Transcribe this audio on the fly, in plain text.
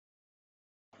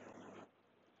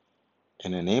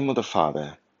In the name of the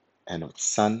Father, and of the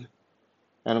Son,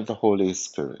 and of the Holy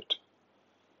Spirit.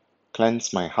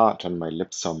 Cleanse my heart and my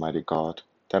lips, Almighty God,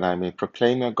 that I may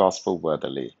proclaim your gospel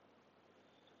worthily.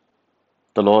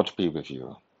 The Lord be with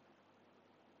you.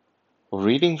 A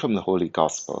reading from the Holy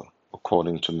Gospel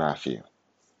according to Matthew.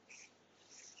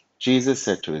 Jesus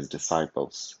said to his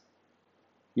disciples,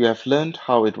 "You have learned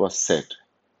how it was said,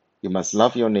 'You must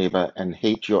love your neighbor and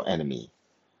hate your enemy.'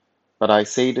 But I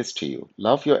say this to you,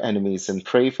 love your enemies and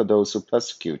pray for those who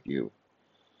persecute you.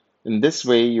 In this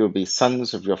way you will be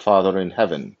sons of your Father in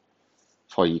heaven.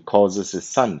 For he causes his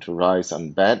sun to rise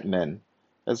on bad men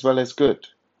as well as good,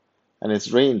 and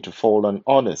his rain to fall on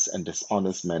honest and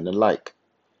dishonest men alike.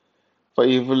 For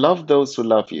if you love those who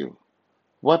love you,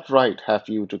 what right have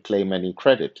you to claim any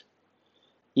credit?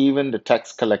 Even the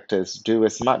tax collectors do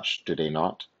as much, do they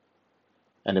not?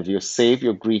 And if you save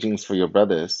your greetings for your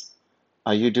brothers,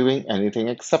 are you doing anything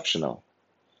exceptional?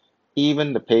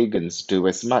 Even the pagans do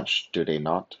as much, do they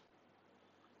not?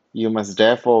 You must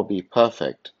therefore be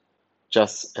perfect,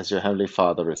 just as your heavenly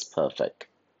Father is perfect."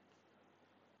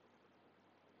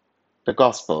 The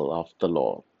Gospel of the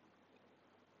Lord.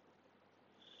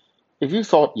 If you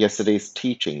thought yesterday's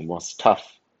teaching was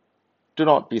tough, do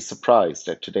not be surprised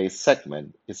that today's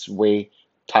segment is way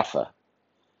tougher.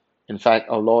 In fact,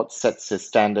 our Lord sets his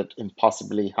standard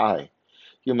impossibly high.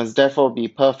 You must therefore be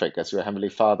perfect as your heavenly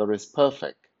Father is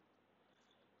perfect.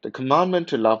 The commandment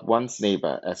to love one's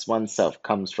neighbor as oneself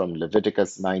comes from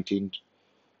Leviticus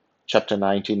chapter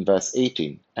 19, verse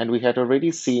 18, and we had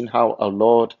already seen how our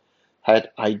Lord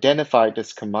had identified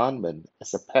this commandment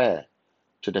as a pair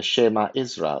to the Shema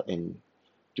Israel in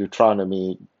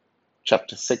Deuteronomy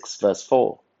chapter 6, verse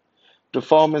 4, to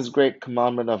form his great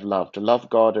commandment of love, to love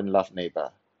God and love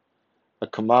neighbor, a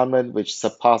commandment which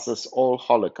surpasses all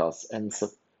holocausts and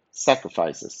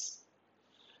sacrifices.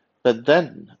 But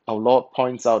then our Lord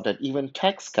points out that even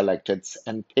tax collectors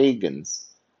and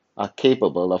pagans are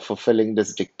capable of fulfilling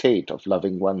this dictate of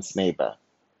loving one's neighbor.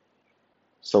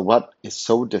 So what is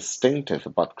so distinctive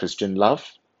about Christian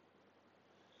love?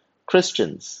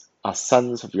 Christians are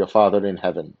sons of your Father in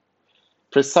heaven,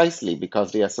 precisely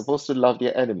because they are supposed to love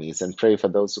their enemies and pray for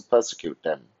those who persecute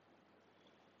them.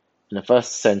 In the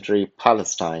first century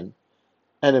Palestine,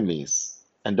 enemies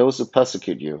and those who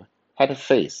persecute you had a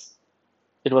face.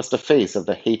 It was the face of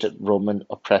the hated Roman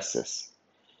oppressors.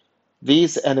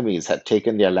 These enemies had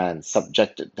taken their land,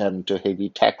 subjected them to heavy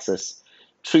taxes,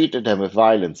 treated them with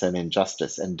violence and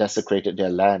injustice, and desecrated their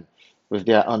land with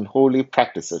their unholy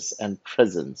practices and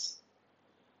prisons.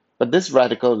 But this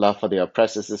radical love for their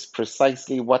oppressors is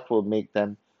precisely what will make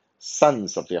them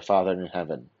sons of their Father in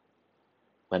heaven.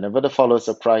 Whenever the followers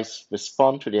of Christ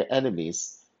respond to their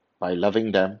enemies by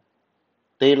loving them,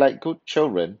 they, like good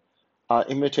children, are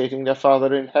imitating their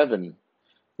Father in heaven,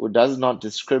 who does not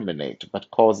discriminate,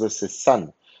 but causes his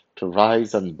sun to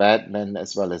rise on bad men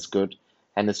as well as good,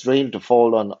 and his rain to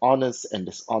fall on honest and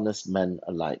dishonest men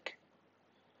alike.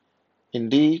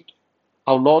 Indeed,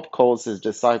 our Lord calls his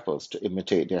disciples to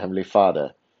imitate their Heavenly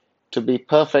Father, to be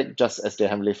perfect just as their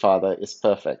Heavenly Father is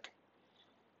perfect.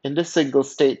 In this single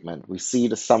statement, we see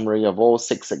the summary of all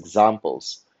 6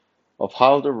 examples of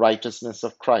how the righteousness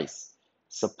of Christ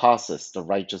surpasses the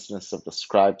righteousness of the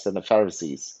scribes and the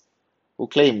Pharisees, who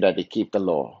claim that they keep the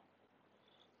law.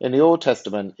 In the Old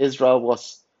Testament, Israel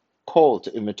was called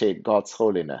to imitate God's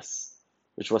holiness,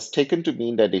 which was taken to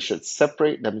mean that they should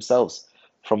separate themselves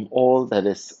from all that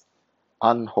is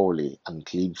unholy,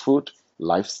 unclean food,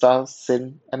 lifestyle,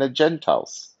 sin, and the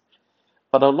Gentiles.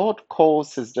 But our Lord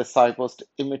calls his disciples to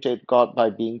imitate God by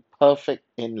being perfect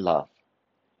in love.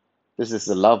 This is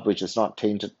a love which is not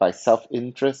tainted by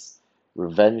self-interest,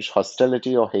 revenge,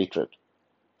 hostility, or hatred,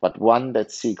 but one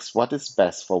that seeks what is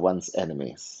best for one's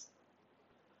enemies.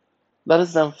 Let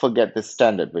us never forget this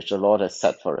standard which the Lord has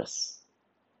set for us.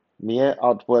 Mere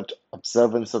outward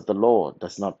observance of the law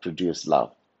does not produce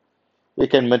love. We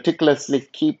can meticulously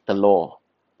keep the law,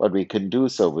 but we can do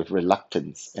so with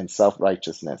reluctance and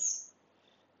self-righteousness.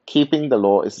 Keeping the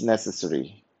law is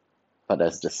necessary, but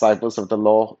as disciples of the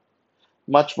law,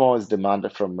 much more is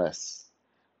demanded from us.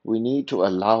 We need to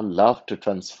allow love to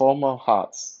transform our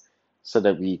hearts so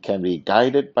that we can be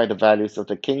guided by the values of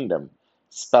the kingdom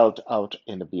spelled out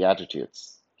in the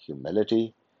Beatitudes: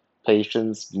 humility,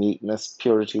 patience, meekness,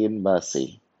 purity, and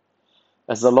mercy.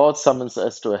 As the Lord summons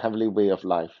us to a heavenly way of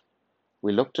life,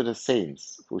 we look to the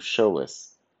saints who show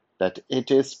us that it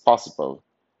is possible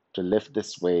to live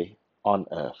this way on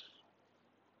earth.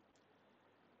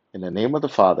 In the name of the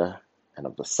Father, and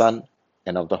of the Son,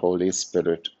 and of the Holy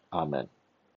Spirit. Amen.